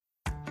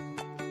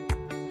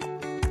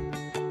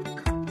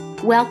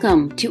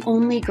Welcome to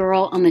Only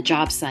Girl on the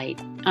Job Site.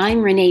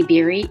 I'm Renee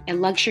Beery, a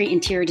luxury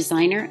interior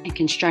designer and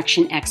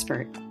construction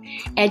expert.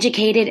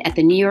 Educated at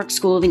the New York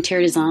School of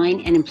Interior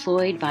Design and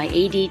employed by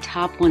AD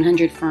Top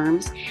 100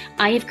 firms,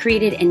 I have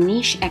created a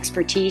niche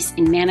expertise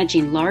in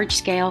managing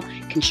large-scale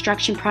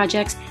construction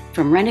projects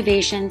from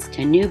renovations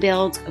to new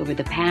builds over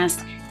the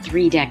past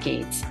 3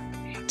 decades.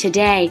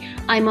 Today,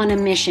 I'm on a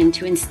mission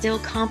to instill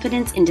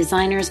confidence in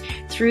designers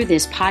through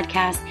this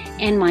podcast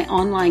and my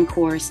online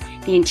course,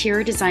 The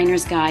Interior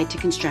Designer's Guide to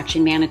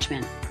Construction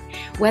Management.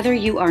 Whether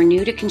you are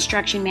new to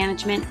construction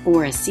management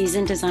or a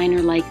seasoned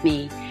designer like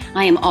me,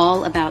 I am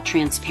all about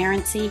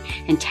transparency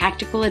and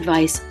tactical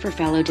advice for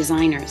fellow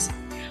designers.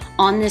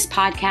 On this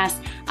podcast,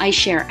 I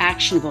share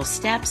actionable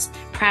steps,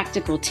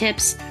 practical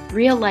tips,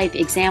 real-life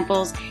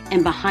examples,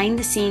 and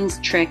behind-the-scenes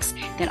tricks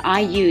that I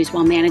use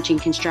while managing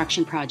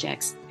construction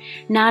projects.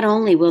 Not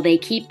only will they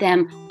keep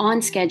them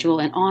on schedule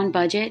and on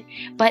budget,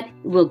 but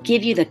will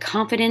give you the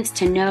confidence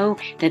to know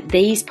that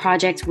these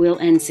projects will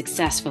end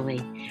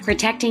successfully,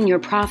 protecting your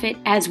profit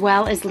as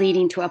well as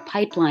leading to a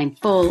pipeline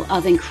full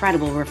of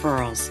incredible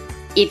referrals.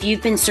 If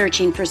you've been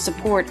searching for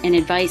support and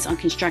advice on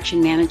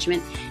construction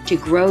management to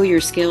grow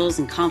your skills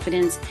and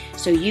confidence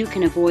so you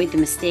can avoid the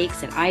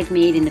mistakes that I've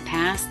made in the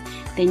past,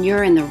 then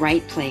you're in the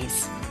right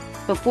place.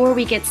 Before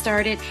we get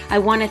started, I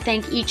want to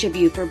thank each of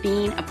you for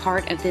being a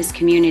part of this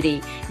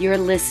community. Your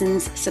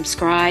listens,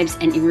 subscribes,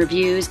 and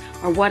reviews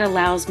are what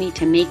allows me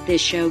to make this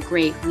show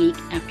great week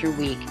after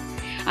week.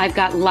 I've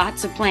got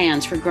lots of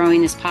plans for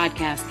growing this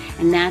podcast,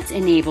 and that's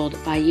enabled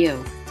by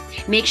you.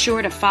 Make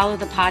sure to follow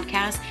the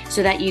podcast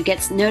so that you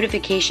get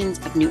notifications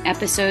of new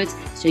episodes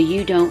so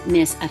you don't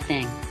miss a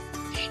thing.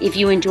 If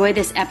you enjoy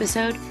this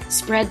episode,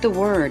 spread the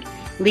word.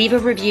 Leave a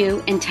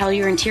review and tell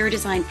your interior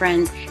design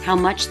friends how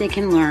much they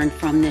can learn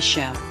from this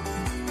show.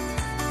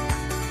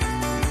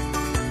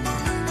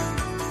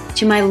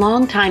 To my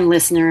longtime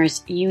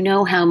listeners, you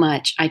know how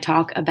much I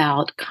talk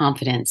about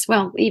confidence.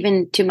 Well,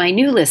 even to my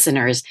new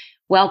listeners,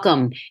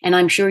 welcome. And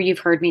I'm sure you've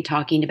heard me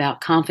talking about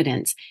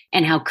confidence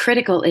and how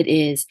critical it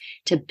is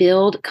to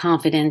build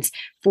confidence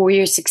for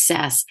your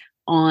success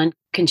on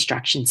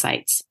construction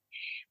sites.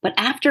 But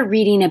after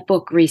reading a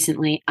book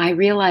recently, I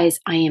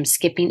realized I am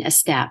skipping a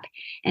step,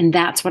 and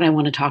that's what I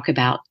want to talk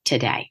about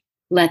today.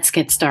 Let's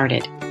get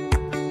started.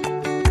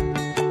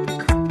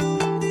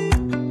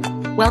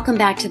 Welcome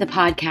back to the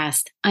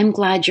podcast. I'm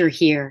glad you're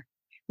here.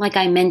 Like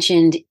I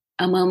mentioned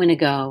a moment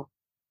ago,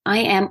 I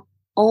am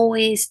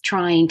always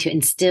trying to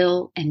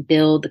instill and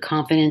build the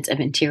confidence of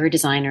interior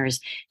designers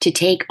to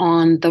take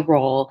on the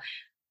role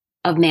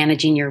of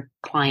managing your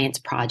clients'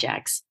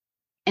 projects.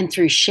 And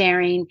through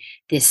sharing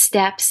the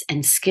steps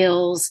and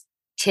skills,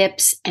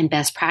 tips, and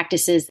best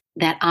practices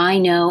that I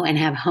know and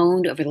have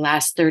honed over the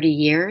last 30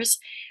 years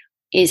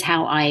is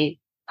how I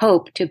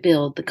hope to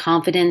build the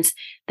confidence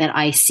that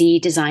I see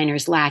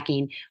designers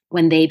lacking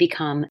when they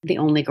become the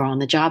only girl on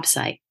the job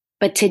site.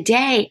 But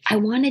today, I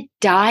want to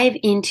dive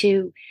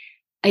into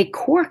a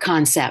core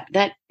concept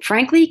that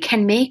frankly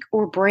can make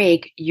or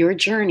break your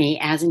journey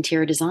as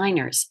interior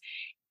designers,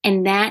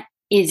 and that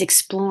is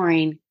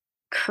exploring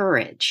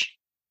courage.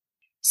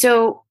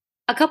 So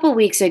a couple of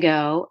weeks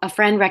ago, a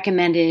friend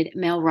recommended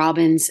Mel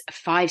Robbins'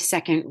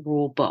 5-Second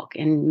Rule book,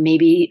 and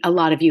maybe a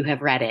lot of you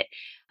have read it.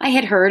 I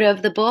had heard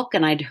of the book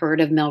and I'd heard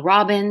of Mel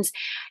Robbins,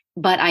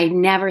 but I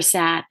never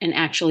sat and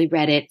actually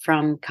read it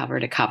from cover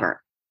to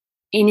cover.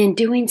 And in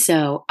doing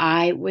so,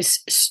 I was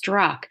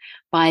struck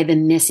by the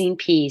missing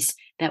piece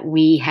that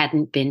we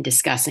hadn't been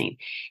discussing,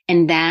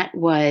 and that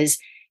was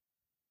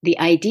the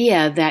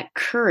idea that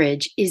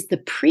courage is the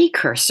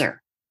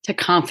precursor to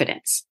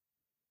confidence.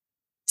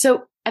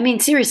 So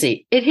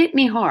seriously, it hit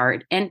me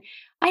hard. And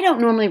I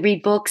don't normally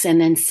read books and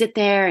then sit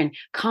there and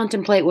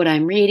contemplate what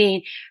I'm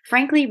reading.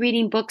 Frankly,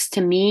 reading books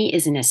to me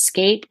is an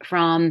escape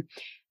from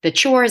the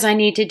chores I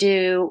need to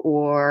do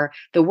or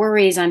the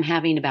worries I'm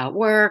having about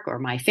work or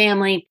my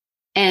family.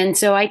 And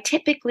so I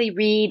typically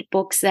read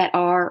books that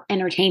are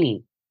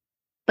entertaining.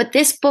 But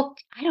this book,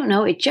 I don't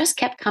know, it just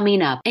kept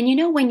coming up.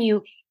 And when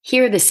you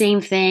hear the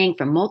same thing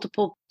from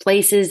multiple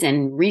places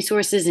and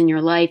resources in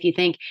your life, you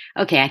think,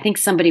 okay, I think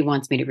somebody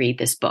wants me to read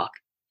this book.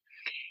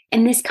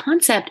 And this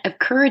concept of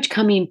courage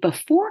coming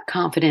before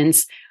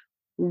confidence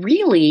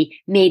really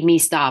made me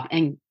stop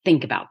and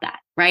think about that,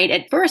 right?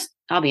 At first,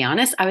 I'll be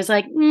honest, I was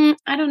like,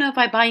 I don't know if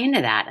I buy into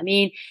that.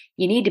 You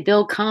need to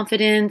build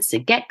confidence, to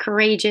get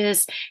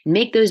courageous,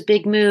 make those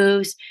big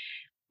moves.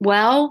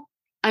 Well,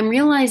 I'm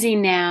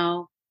realizing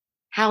now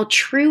how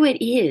true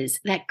it is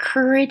that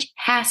courage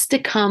has to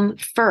come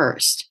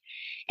first.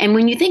 And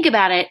when you think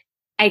about it,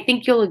 I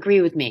think you'll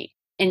agree with me.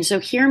 And so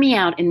hear me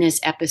out in this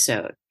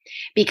episode,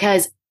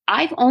 because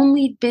I've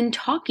only been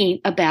talking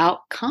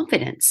about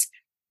confidence.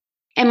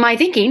 And my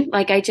thinking,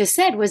 like I just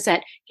said, was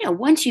that,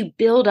 once you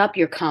build up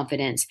your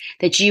confidence,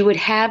 that you would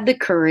have the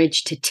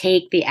courage to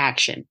take the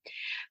action,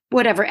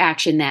 whatever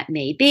action that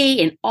may be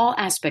in all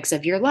aspects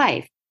of your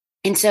life.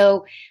 And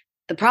so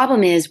the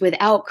problem is,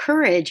 without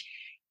courage,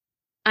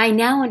 I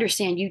now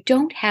understand you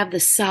don't have the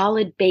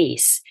solid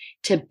base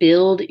to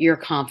build your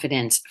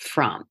confidence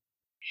from.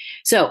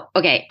 So,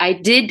 okay, I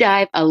did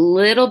dive a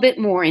little bit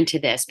more into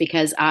this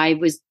because I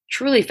was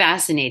truly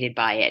fascinated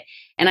by it.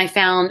 And I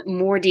found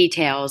more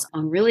details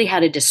on really how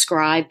to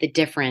describe the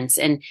difference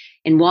and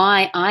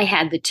why I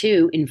had the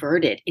two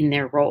inverted in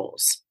their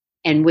roles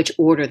and which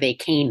order they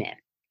came in.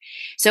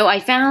 So I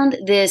found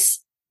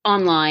this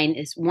online,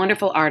 this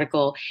wonderful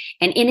article,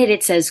 and in it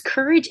it says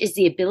courage is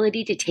the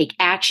ability to take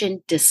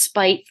action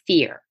despite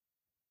fear.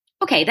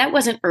 Okay, that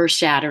wasn't earth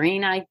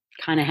shattering. I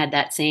kind of had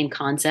that same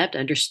concept,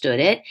 understood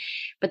it.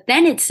 But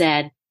then it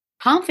said,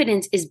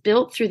 confidence is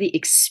built through the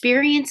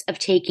experience of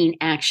taking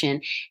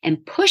action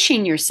and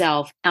pushing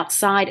yourself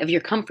outside of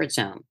your comfort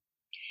zone.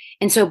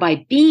 And so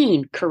by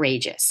being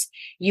courageous,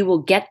 you will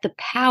get the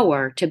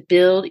power to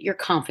build your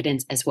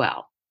confidence as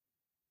well.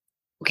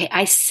 Okay,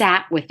 I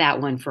sat with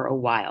that one for a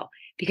while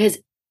because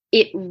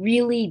it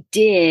really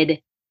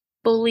did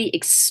fully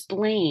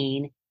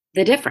explain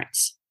the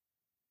difference.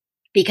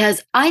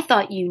 Because I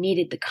thought you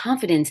needed the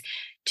confidence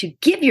to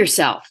give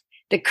yourself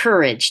the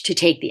courage to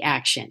take the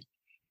action.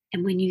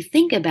 And when you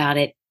think about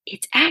it,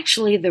 it's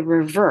actually the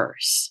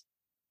reverse.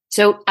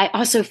 So I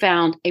also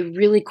found a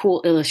really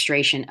cool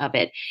illustration of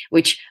it,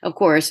 which, of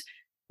course,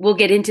 we'll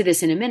get into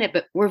this in a minute,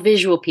 but we're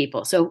visual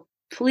people. So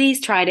please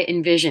try to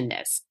envision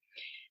this.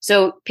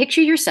 So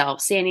picture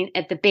yourself standing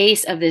at the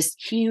base of this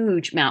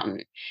huge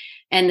mountain,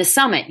 and the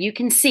summit, you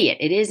can see it.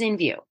 It is in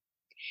view.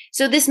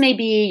 So this may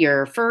be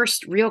your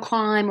first real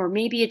climb, or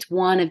maybe it's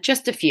one of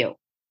just a few,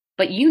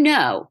 but you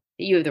know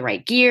that you have the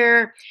right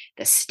gear,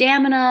 the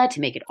stamina to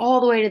make it all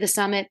the way to the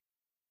summit,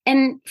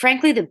 and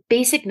frankly, the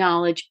basic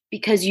knowledge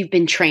because you've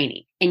been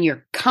training and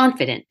you're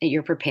confident that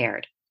you're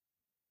prepared.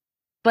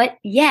 But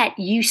yet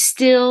you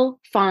still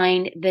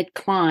find the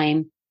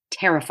climb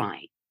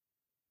terrifying.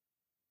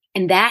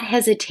 And that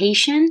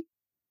hesitation,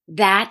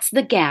 that's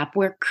the gap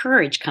where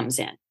courage comes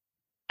in.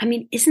 I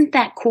mean, isn't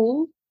that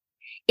cool?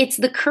 It's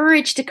the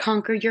courage to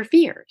conquer your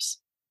fears.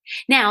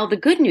 Now, the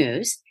good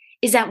news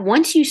is that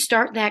once you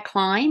start that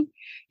climb,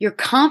 your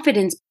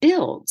confidence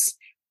builds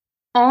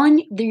on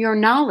your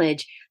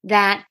knowledge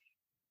that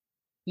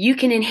you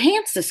can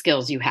enhance the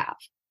skills you have.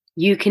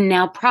 You can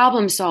now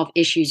problem solve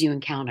issues you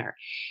encounter.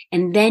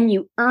 And then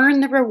you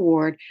earn the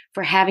reward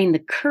for having the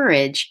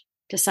courage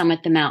to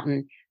summit the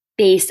mountain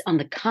based on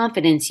the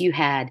confidence you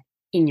had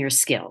in your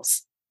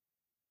skills.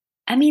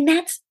 I mean,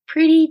 that's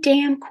pretty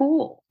damn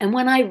cool. And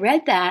when I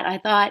read that, I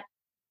thought,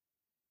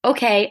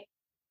 okay,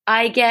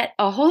 I get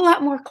a whole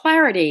lot more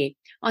clarity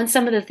on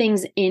some of the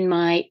things in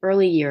my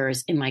early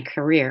years in my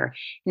career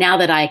now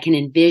that I can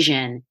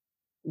envision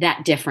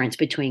that difference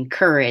between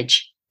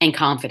courage and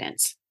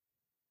confidence.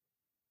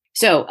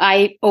 So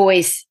I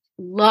always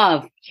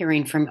love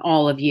hearing from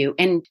all of you,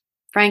 and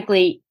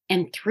frankly,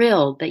 am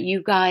thrilled that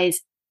you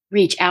guys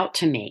reach out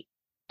to me.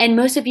 And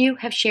most of you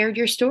have shared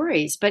your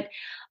stories, but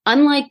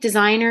unlike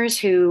designers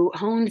who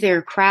honed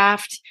their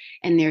craft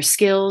and their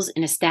skills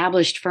in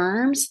established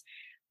firms,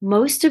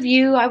 most of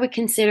you I would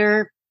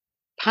consider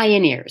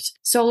pioneers,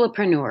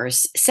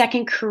 solopreneurs,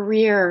 second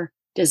career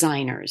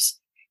designers,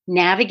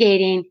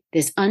 navigating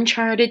this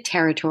uncharted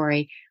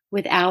territory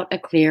without a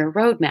clear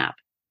roadmap.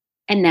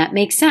 And that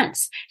makes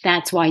sense.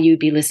 That's why you'd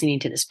be listening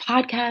to this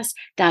podcast.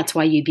 That's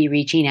why you'd be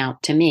reaching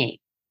out to me.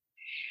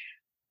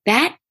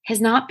 That has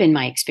not been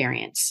my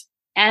experience.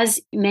 As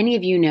many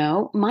of you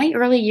know, my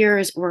early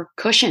years were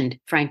cushioned,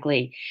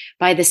 frankly,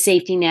 by the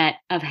safety net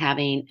of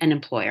having an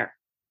employer.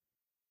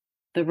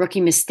 The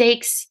rookie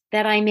mistakes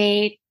that I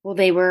made, well,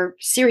 they were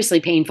seriously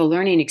painful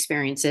learning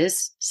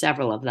experiences,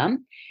 several of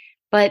them,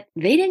 but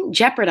they didn't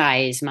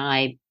jeopardize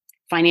my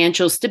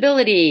financial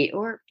stability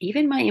or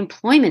even my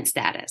employment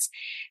status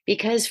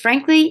because,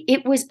 frankly,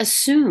 it was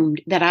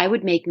assumed that I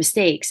would make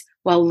mistakes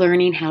while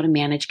learning how to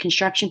manage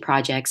construction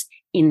projects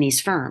in these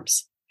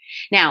firms.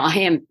 Now, I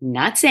am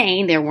not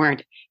saying there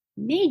weren't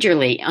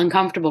majorly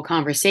uncomfortable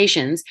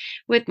conversations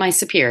with my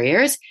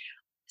superiors,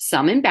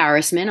 some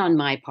embarrassment on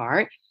my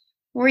part,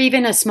 or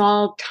even a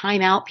small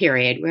timeout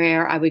period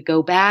where I would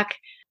go back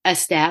a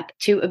step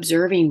to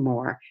observing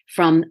more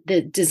from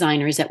the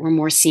designers that were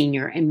more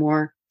senior and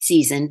more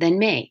seasoned than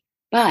me.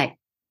 But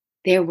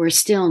there were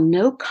still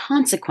no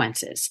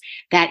consequences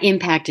that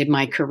impacted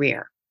my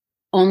career,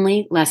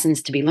 only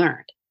lessons to be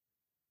learned.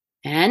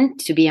 And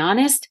to be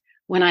honest,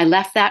 when I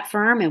left that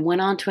firm and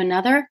went on to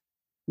another,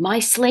 my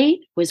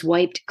slate was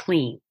wiped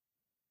clean.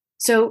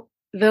 So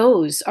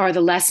those are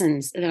the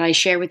lessons that I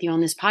share with you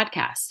on this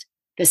podcast,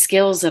 the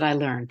skills that I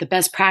learned, the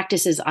best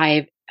practices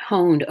I've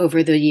honed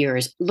over the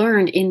years,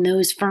 learned in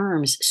those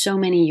firms so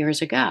many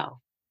years ago.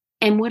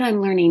 And what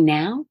I'm learning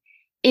now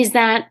is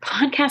that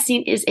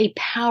podcasting is a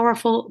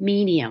powerful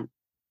medium,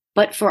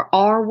 but for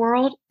our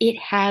world, it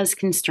has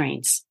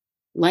constraints.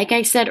 Like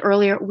I said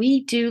earlier,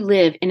 we do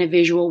live in a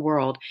visual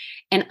world,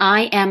 and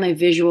I am a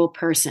visual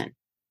person,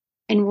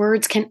 and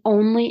words can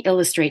only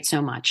illustrate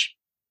so much.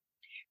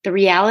 The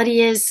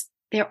reality is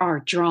there are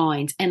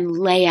drawings and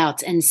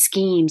layouts and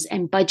schemes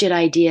and budget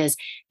ideas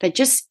that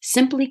just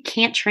simply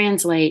can't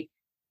translate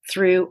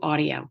through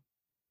audio.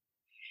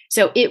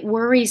 So it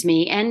worries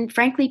me and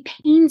frankly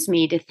pains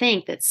me to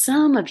think that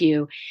some of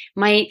you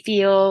might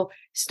feel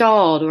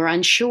stalled or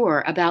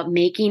unsure about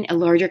making a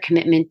larger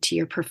commitment to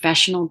your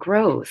professional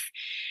growth,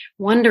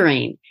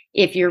 wondering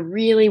if you're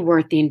really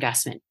worth the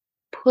investment,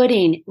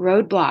 putting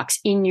roadblocks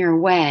in your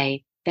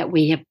way that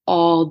we have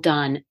all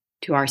done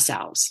to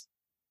ourselves.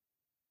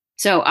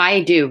 So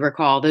I do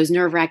recall those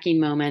nerve-wracking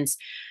moments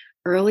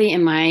early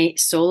in my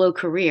solo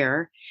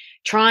career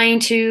trying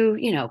to,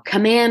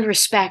 command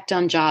respect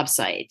on job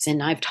sites.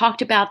 And I've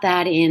talked about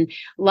that in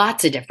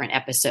lots of different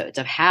episodes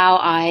of how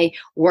I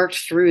worked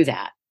through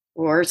that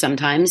or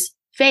sometimes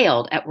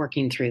failed at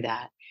working through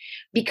that.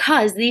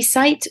 Because these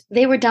sites,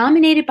 they were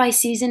dominated by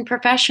seasoned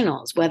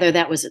professionals, whether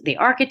that was the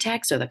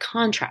architects or the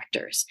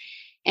contractors.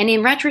 And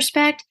in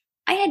retrospect,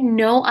 I had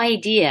no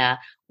idea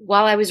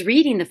while I was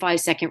reading the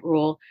 5-second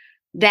rule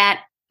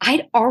that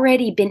I'd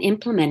already been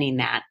implementing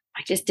that.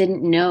 I just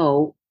didn't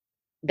know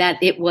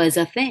that it was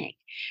a thing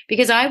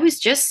because I was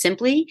just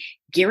simply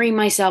gearing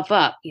myself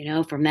up,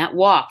 from that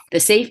walk, the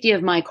safety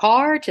of my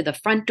car to the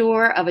front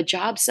door of a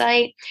job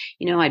site.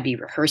 I'd be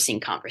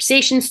rehearsing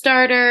conversation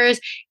starters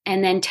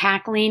and then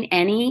tackling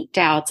any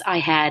doubts I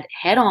had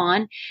head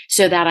on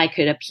so that I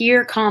could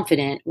appear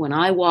confident when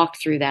I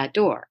walked through that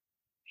door.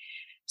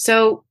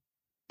 So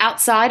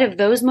outside of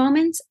those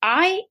moments,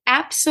 I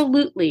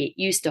absolutely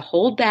used to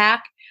hold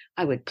back.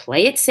 I would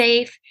play it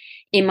safe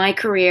in my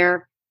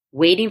career,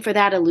 waiting for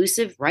that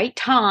elusive right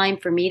time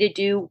for me to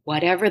do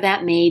whatever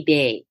that may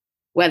be,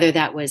 whether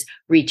that was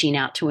reaching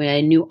out to a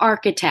new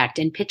architect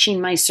and pitching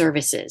my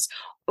services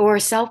or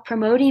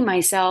self-promoting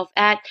myself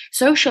at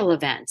social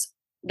events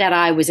that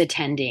I was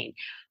attending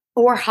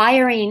or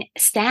hiring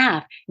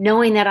staff,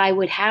 knowing that I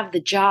would have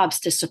the jobs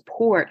to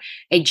support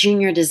a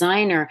junior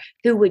designer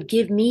who would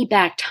give me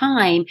back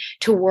time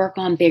to work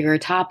on bigger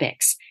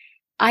topics.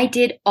 I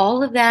did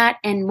all of that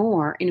and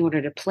more in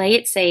order to play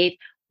it safe,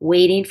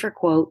 waiting for,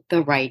 quote,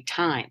 the right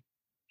time.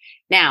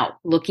 Now,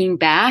 looking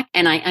back,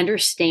 and I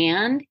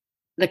understand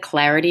the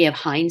clarity of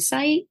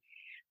hindsight,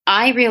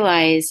 I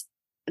realize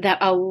that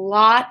a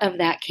lot of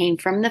that came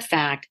from the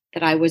fact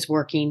that I was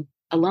working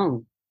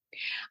alone.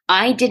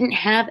 I didn't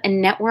have a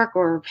network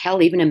or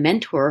hell, even a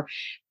mentor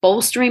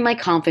bolstering my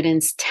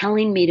confidence,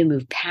 telling me to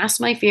move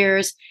past my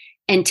fears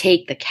and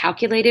take the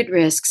calculated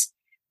risks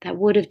that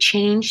would have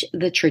changed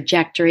the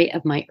trajectory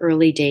of my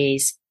early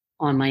days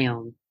on my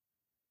own.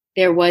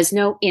 There was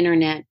no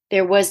internet.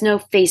 There was no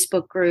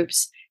Facebook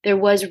groups. There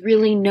was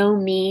really no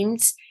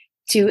means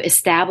to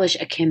establish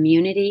a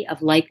community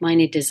of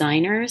like-minded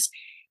designers.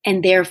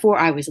 And therefore,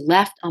 I was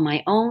left on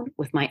my own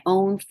with my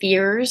own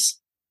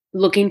fears,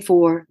 looking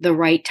for the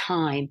right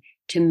time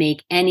to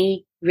make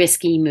any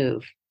risky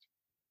move.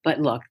 But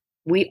look,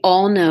 we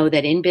all know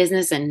that in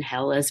business and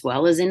hell as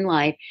well as in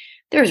life,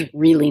 there's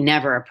really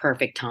never a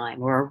perfect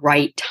time or a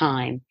right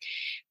time.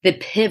 The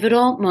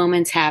pivotal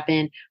moments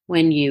happen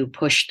when you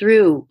push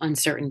through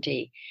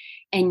uncertainty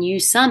and you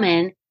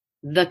summon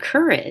the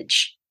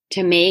courage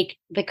to make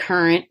the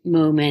current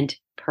moment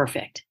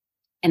perfect.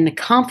 And the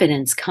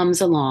confidence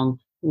comes along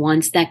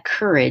once that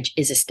courage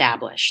is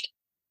established.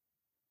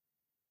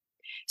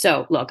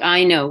 So look,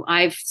 I know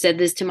I've said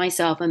this to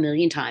myself a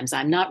million times.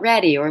 I'm not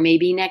ready, or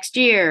maybe next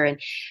year. And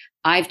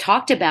I've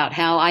talked about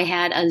how I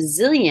had a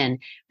zillion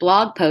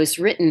blog posts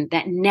written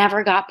that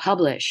never got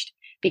published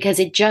because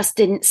it just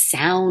didn't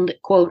sound,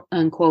 quote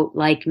unquote,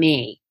 like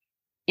me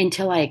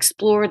until I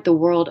explored the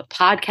world of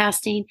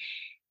podcasting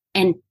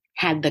and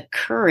had the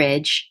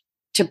courage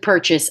to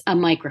purchase a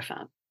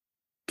microphone.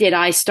 Did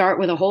I start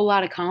with a whole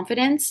lot of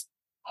confidence?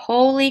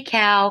 Holy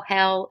cow,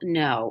 hell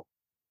no.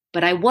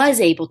 But I was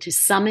able to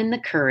summon the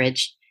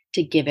courage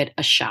to give it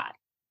a shot.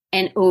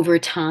 And over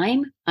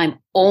time, I'm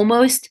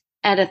almost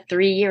at a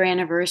 3-year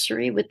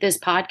anniversary with this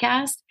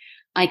podcast.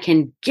 I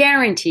can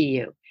guarantee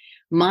you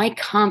my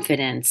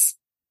confidence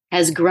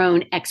has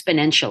grown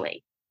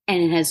exponentially,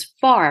 and it has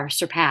far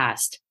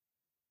surpassed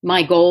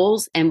my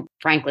goals and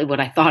frankly, what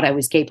I thought I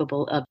was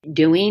capable of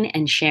doing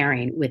and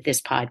sharing with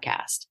this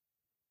podcast.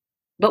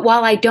 But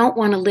while I don't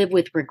want to live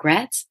with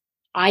regrets,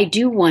 I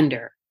do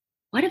wonder,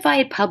 what if I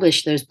had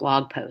published those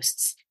blog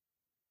posts?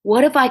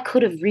 What if I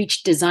could have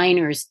reached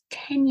designers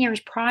 10 years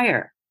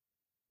prior?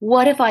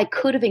 What if I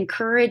could have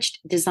encouraged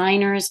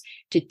designers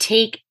to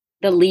take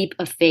the leap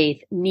of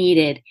faith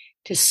needed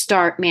to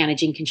start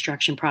managing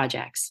construction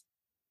projects?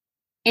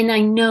 And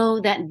I know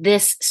that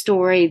this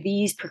story,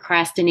 these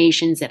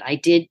procrastinations that I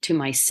did to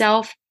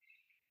myself,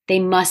 they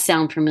must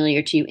sound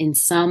familiar to you in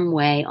some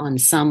way on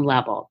some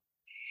level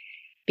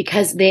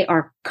because they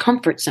are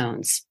comfort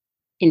zones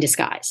in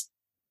disguise.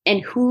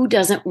 And who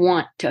doesn't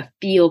want to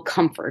feel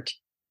comfort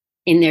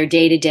in their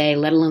day-to-day,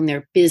 let alone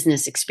their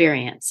business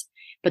experience?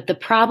 But the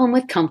problem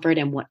with comfort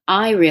and what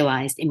I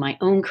realized in my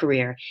own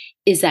career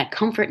is that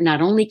comfort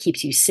not only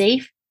keeps you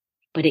safe,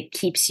 but it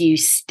keeps you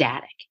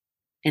static.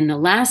 And the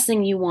last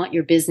thing you want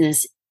your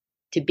business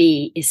to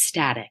be is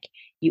static.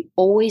 You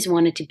always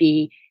want it to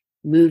be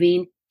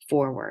moving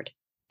forward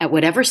at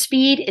whatever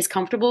speed is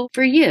comfortable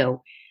for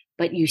you,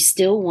 but you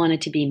still want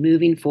it to be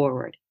moving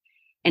forward.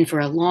 And for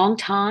a long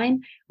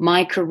time,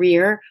 my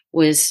career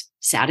was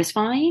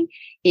satisfying.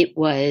 It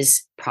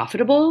was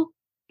profitable,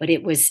 but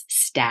it was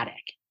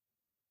static.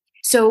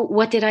 So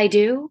what did I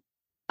do?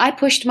 I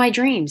pushed my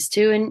dreams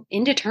to an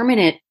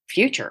indeterminate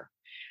future.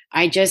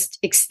 I just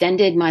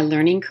extended my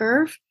learning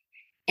curve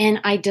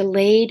and I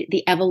delayed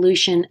the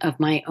evolution of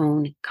my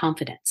own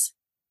confidence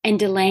and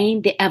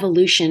delaying the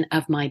evolution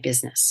of my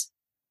business.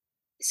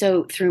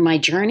 So through my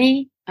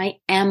journey, I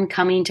am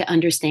coming to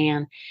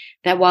understand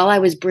that while I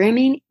was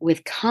brimming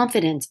with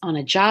confidence on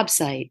a job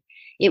site,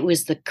 it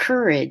was the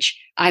courage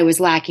I was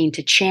lacking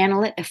to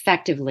channel it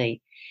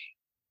effectively.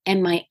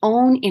 And my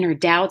own inner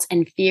doubts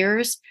and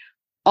fears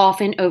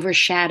often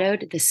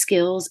overshadowed the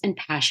skills and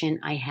passion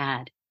I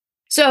had.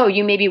 So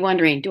you may be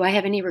wondering, do I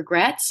have any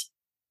regrets?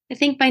 I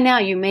think by now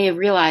you may have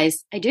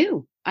realized I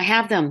do. I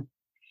have them.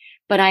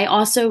 But I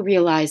also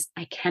realized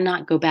I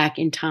cannot go back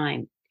in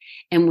time.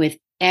 And with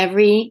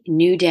every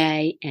new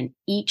day and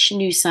each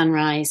new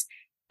sunrise,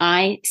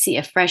 I see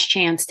a fresh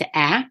chance to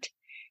act,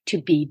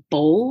 to be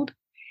bold,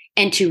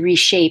 and to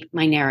reshape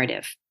my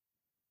narrative.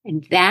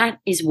 And that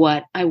is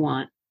what I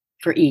want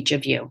for each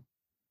of you.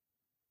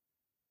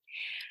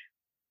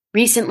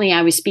 Recently,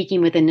 I was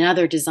speaking with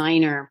another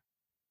designer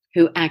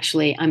who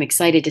actually I'm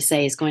excited to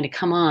say is going to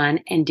come on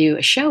and do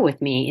a show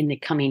with me in the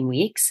coming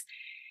weeks.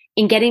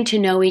 In getting to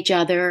know each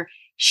other,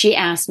 she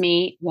asked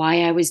me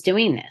why I was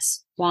doing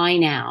this. Why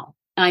now?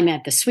 I'm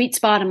at the sweet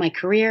spot in my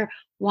career.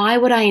 Why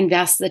would I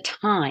invest the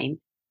time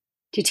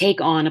to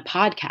take on a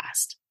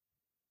podcast?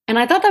 And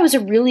I thought that was a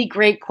really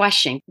great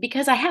question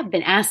because I have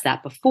been asked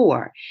that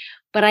before,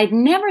 but I'd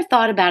never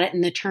thought about it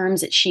in the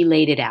terms that she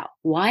laid it out.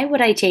 Why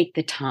would I take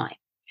the time?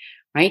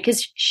 Right?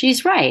 Because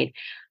she's right.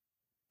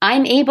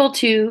 I'm able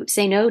to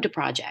say no to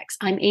projects.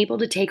 I'm able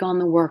to take on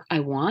the work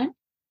I want.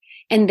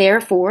 And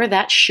therefore,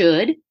 that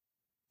should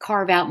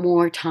carve out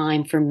more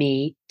time for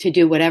me to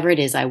do whatever it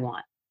is I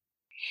want.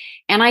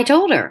 And I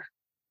told her,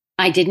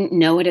 I didn't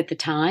know it at the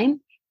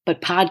time,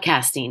 but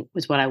podcasting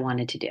was what I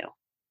wanted to do.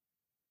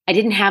 I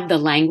didn't have the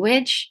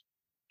language.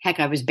 Heck,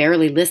 I was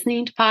barely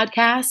listening to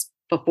podcasts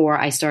before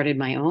I started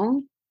my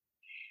own.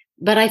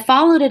 But I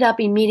followed it up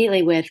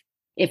immediately with,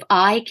 if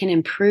I can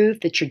improve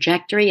the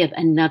trajectory of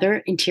another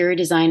interior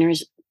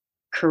designer's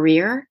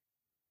career,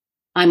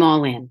 I'm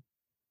all in.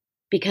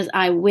 Because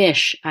I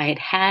wish I had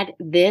had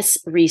this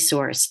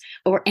resource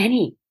or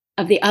any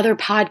of the other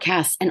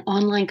podcasts and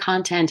online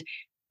content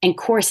and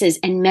courses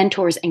and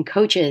mentors and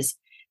coaches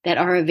that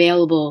are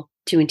available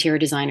to interior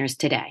designers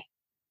today.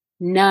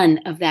 None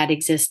of that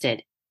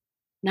existed.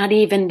 Not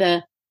even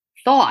the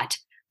thought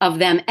of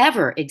them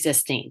ever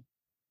existing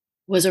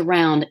was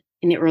around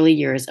in the early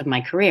years of my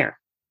career.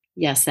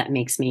 Yes, that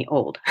makes me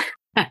old.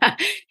 I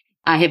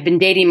have been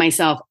dating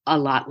myself a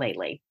lot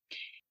lately.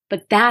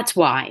 But that's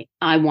why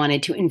I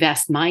wanted to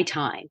invest my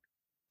time.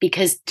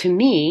 Because to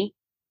me,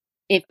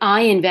 if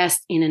I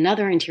invest in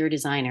another interior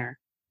designer,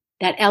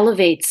 that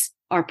elevates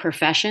our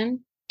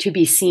profession to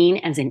be seen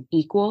as an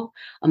equal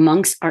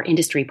amongst our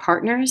industry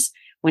partners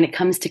when it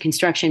comes to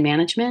construction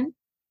management.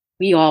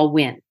 We all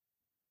win.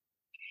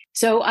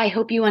 So I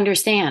hope you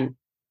understand.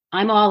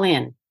 I'm all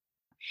in.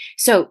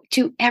 So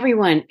to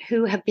everyone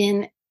who have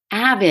been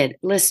avid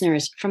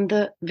listeners from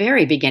the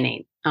very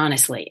beginning,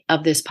 honestly,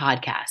 of this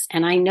podcast.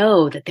 And I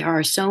know that there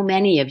are so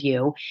many of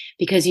you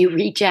because you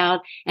reach out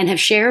and have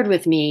shared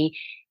with me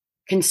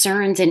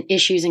concerns and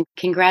issues and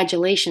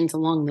congratulations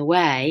along the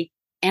way.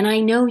 And I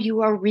know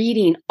you are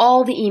reading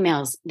all the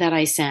emails that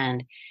I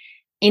send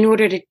in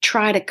order to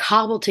try to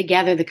cobble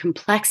together the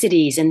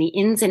complexities and the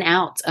ins and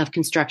outs of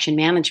construction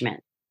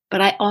management.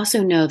 But I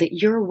also know that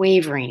you're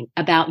wavering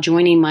about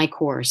joining my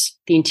course,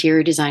 The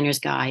Interior Designer's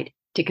Guide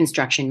to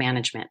Construction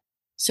Management.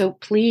 So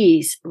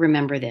please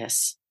remember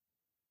this.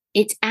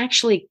 It's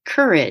actually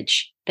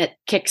courage that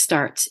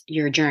kickstarts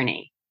your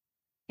journey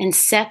and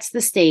sets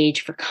the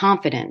stage for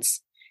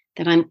confidence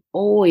that I'm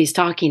always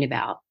talking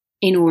about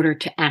in order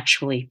to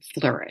actually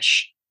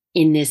flourish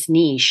in this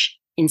niche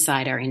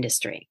inside our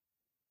industry.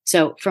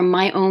 So from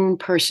my own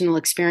personal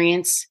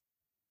experience,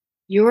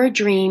 your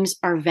dreams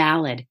are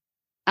valid.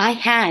 I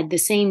had the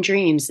same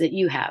dreams that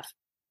you have.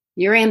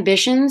 Your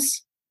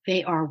ambitions,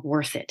 they are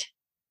worth it.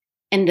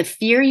 And the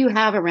fear you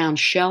have around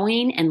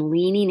showing and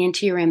leaning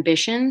into your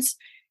ambitions,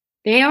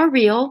 they are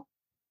real,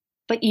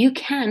 but you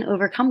can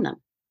overcome them.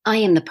 I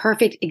am the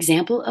perfect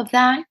example of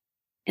that,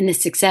 and the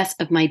success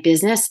of my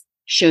business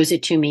shows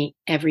it to me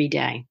every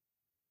day.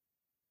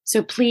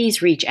 So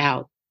please reach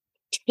out,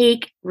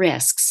 take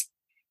risks,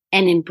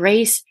 and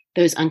embrace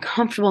those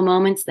uncomfortable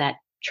moments that,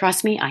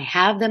 trust me, I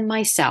have them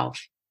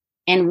myself,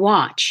 and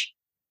watch.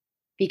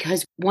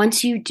 Because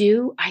once you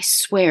do, I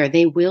swear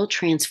they will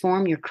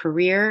transform your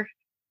career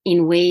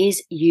in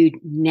ways you'd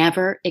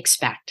never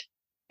expect.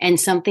 And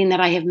something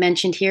that I have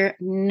mentioned here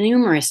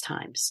numerous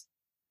times,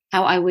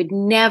 how I would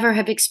never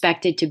have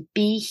expected to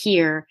be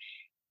here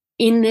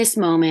in this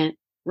moment,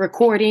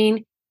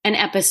 recording an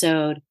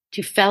episode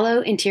to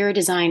fellow interior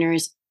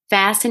designers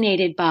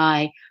fascinated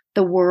by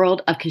the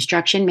world of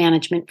construction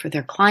management for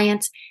their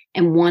clients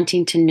and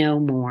wanting to know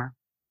more.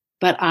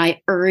 But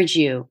I urge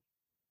you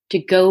to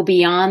go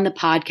beyond the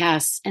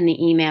podcasts and the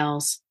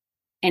emails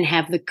and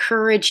have the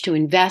courage to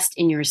invest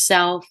in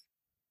yourself,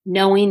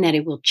 knowing that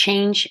it will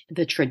change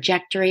the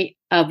trajectory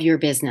of your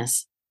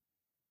business.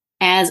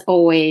 As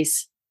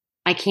always,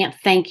 I can't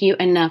thank you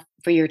enough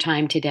for your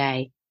time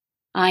today.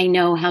 I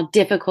know how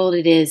difficult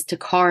it is to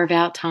carve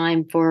out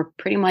time for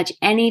pretty much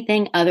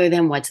anything other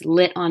than what's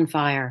lit on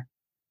fire.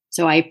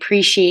 So I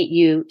appreciate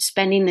you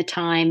spending the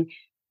time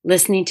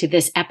listening to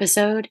this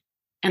episode,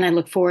 and I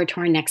look forward to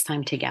our next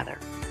time together.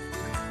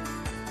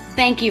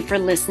 Thank you for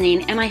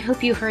listening, and I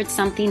hope you heard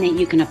something that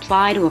you can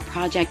apply to a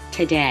project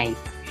today.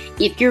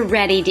 If you're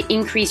ready to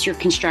increase your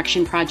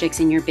construction projects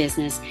in your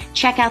business,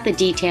 check out the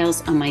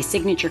details on my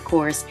signature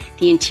course,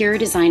 The Interior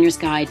Designer's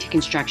Guide to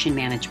Construction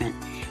Management.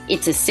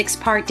 It's a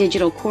 6-part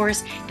digital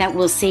course that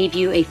will save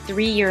you a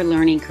 3-year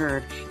learning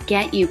curve,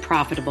 get you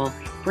profitable,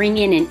 bring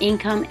in an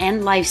income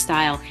and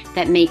lifestyle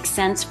that makes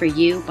sense for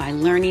you by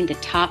learning the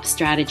top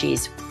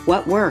strategies,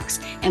 what works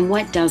and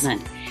what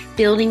doesn't,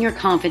 building your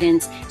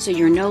confidence so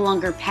you're no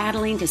longer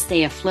paddling to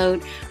stay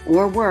afloat,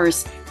 or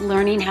worse,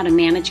 learning how to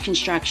manage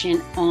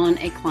construction on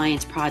a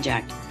client's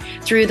project.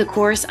 Through the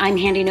course, I'm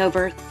handing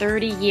over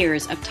 30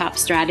 years of top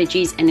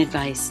strategies and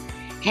advice.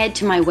 Head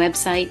to my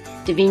website,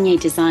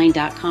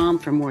 devignedesign.com,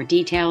 for more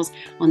details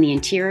on the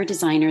Interior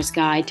Designer's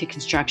Guide to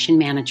Construction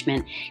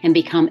Management and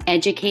become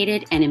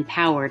educated and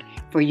empowered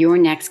for your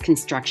next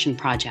construction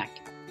project.